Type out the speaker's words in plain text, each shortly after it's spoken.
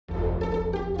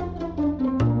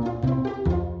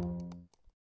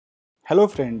Hello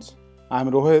friends, I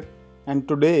am Rohit and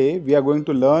today we are going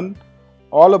to learn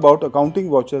all about accounting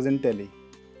vouchers in Tally.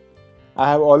 I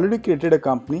have already created a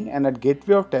company and at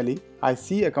Gateway of Tally I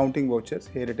see accounting vouchers.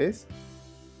 Here it is.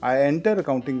 I enter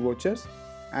accounting vouchers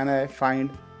and I find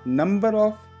number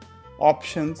of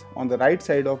options on the right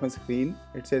side of my screen.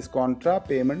 It says Contra,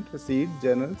 Payment, Receipt,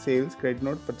 Journal, Sales, Credit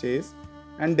Note, Purchase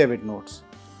and Debit Notes.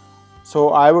 So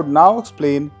I would now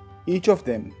explain each of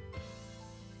them.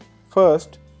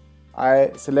 First,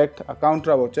 I select a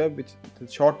Contra Voucher, which the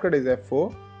shortcut is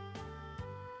F4.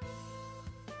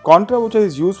 Contra Voucher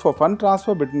is used for fund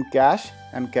transfer between cash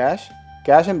and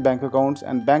bank accounts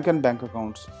and bank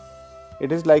accounts.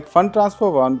 It is like fund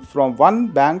transfer from one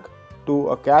bank to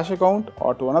a cash account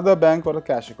or to another bank or a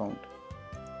cash account.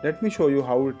 Let me show you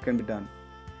how it can be done.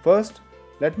 First,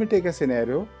 let me take a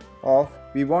scenario of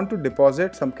we want to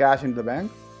deposit some cash in the bank.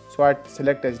 So I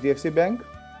select HDFC Bank.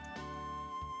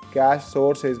 Cash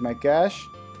source is my cash.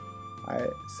 I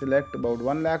select about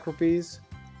 1 lakh rupees.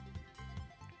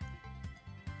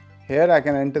 Here I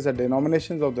can enter the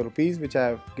denominations of the rupees which I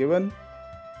have given.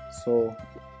 So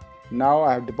now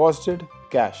I have deposited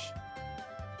cash.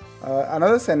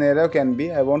 Another scenario can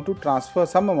be I want to transfer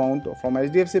some amount from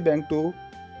HDFC Bank to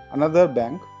another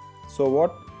bank. So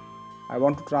what I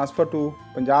want to transfer to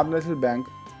Punjab National Bank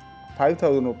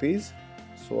 5,000 rupees.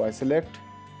 So I select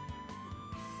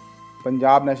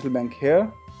Punjab National Bank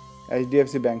here,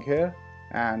 HDFC Bank here,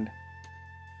 and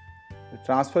the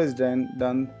transfer is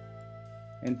done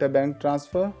interbank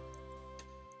transfer.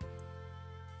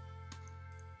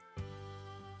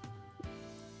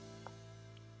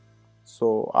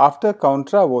 So after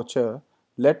Contra Voucher,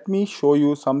 let me show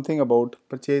you something about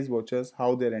purchase vouchers,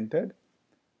 how they are entered.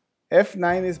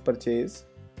 F9 is purchase.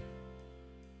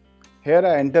 Here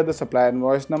I enter the supplier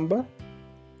invoice number.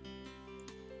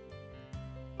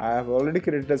 I have already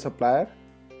created a supplier.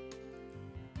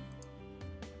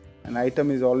 An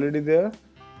item is already there.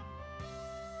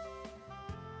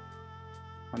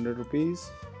 100 rupees.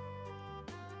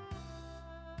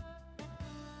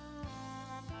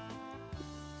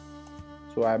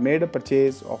 So I made a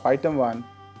purchase of item 1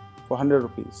 for 100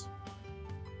 rupees.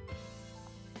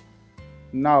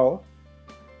 Now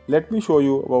let me show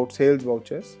you about sales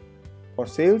vouchers. For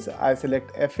sales I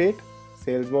select F8,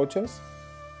 sales vouchers.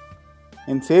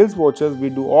 In sales vouchers, we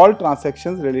do all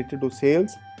transactions related to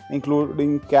sales,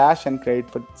 including cash and credit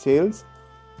sales.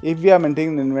 If we are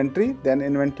maintaining inventory, then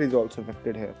inventory is also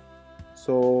affected here.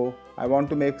 So I want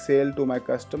to make sale to my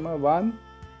customer 1,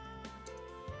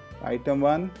 item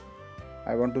 1.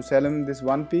 I want to sell him this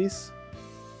one piece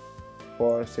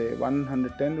for say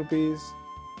 110 rupees.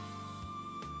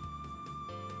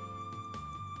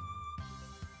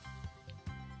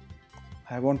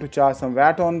 I want to charge some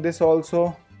VAT on this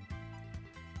also.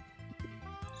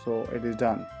 So it is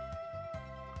done.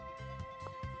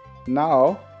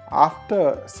 Now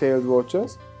after sales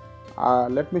vouchers,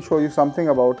 let me show you something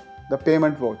about the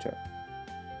payment voucher.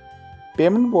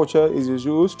 Payment voucher is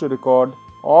used to record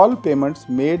all payments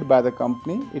made by the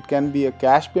company. It can be a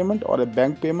cash payment or a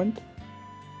bank payment.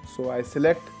 So I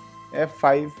select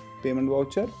F5 payment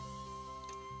voucher.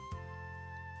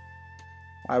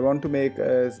 I want to make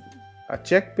a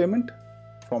check payment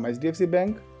from HDFC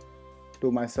Bank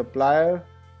to my supplier.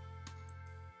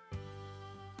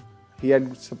 He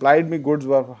had supplied me goods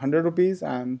worth 100 rupees.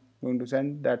 I am going to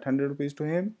send that 100 rupees to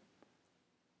him.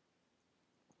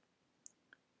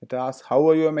 It asks how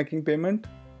are you making payment?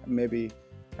 Maybe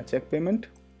a check payment.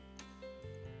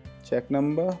 Check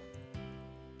number.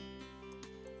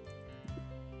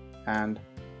 And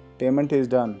payment is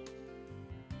done.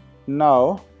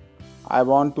 Now I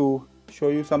want to show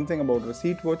you something about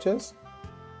receipt vouchers.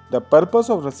 The purpose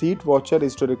of receipt voucher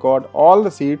is to record all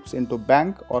receipts into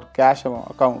bank or cash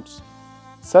accounts.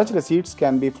 Such receipts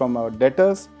can be from our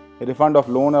debtors, a refund of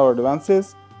loan or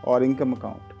advances, or income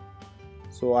account.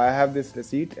 So I have this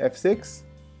receipt F6.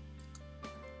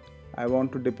 I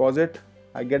want to deposit.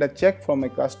 I get a check from my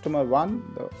customer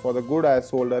 1 for the good I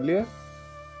sold earlier.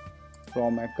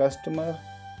 From my customer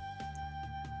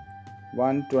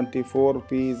 124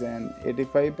 rupees and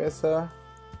 85 paisa.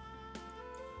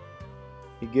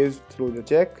 He gives through the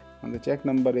check and the check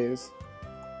number is,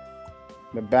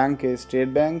 the bank is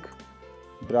State Bank,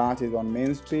 branch is on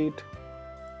Main Street.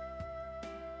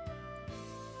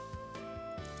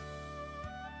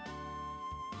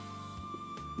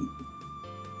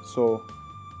 So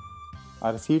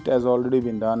our receipt has already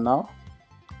been done now.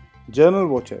 Journal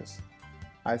vouchers.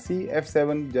 I see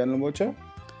F7 journal voucher.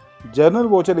 Journal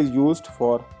voucher is used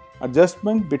for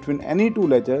adjustment between any two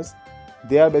ledgers.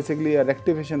 They are basically a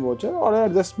rectification voucher or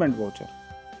an adjustment voucher.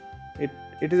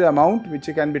 it is an amount which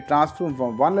can be transferred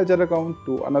from one ledger account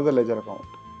to another ledger account.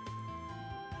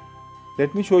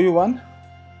 Let me show you one.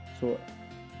 So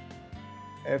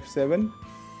F7,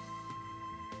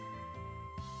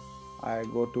 I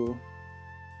go to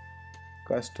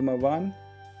customer 1,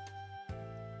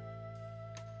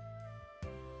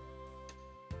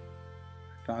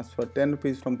 transfer 10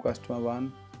 rupees from customer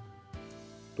 1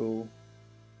 to,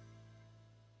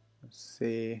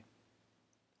 say,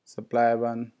 supplier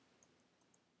 1.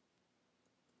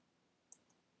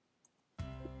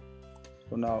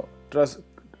 So now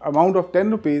amount of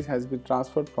 10 rupees has been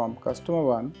transferred from customer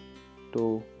 1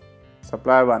 to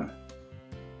supplier 1.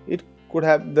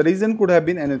 The reason could have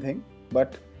been anything,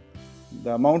 but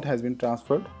the amount has been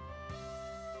transferred.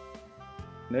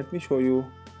 Let me show you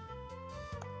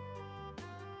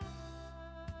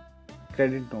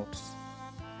credit notes.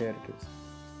 Here it is.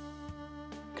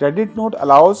 Credit note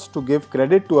allows to give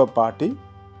credit to a party.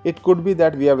 It could be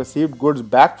that we have received goods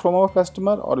back from our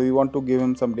customer, or we want to give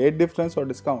him some rate difference or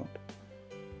discount.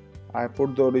 I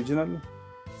put the original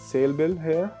sale bill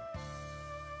here,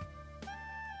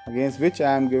 against which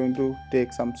I am going to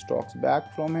take some stocks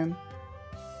back from him.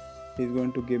 He is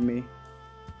going to give me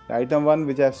the item 1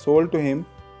 which I have sold to him.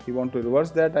 He wants to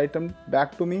reverse that item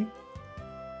back to me.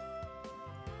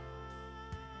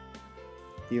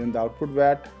 Even the output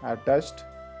VAT I have touched.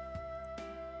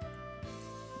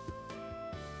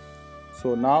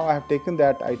 So now I have taken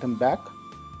that item back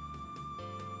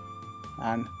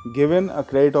and given a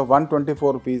credit of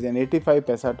 124 rupees and 85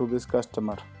 paisa to this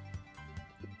customer.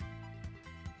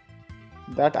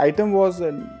 That item was,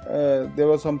 there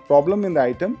was some problem in the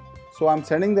item, so I am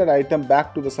sending that item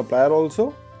back to the supplier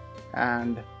also,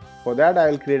 and for that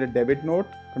I will create a debit note,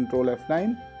 Control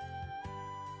F9,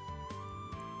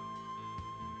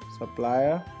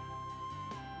 supplier,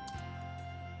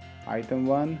 item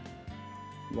 1,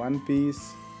 1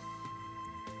 piece,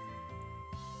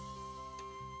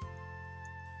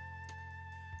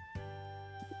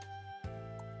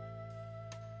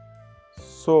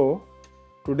 so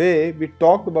today we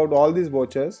talked about all these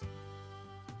vouchers,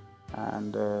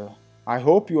 and I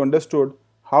hope you understood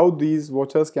how these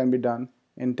vouchers can be done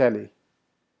in Tally.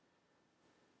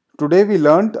 Today we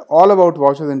learned all about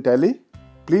vouchers in Tally.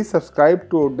 Please subscribe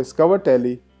to Discover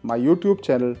Tally, my YouTube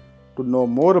channel, to know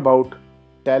more about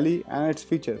Tally and its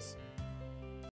features.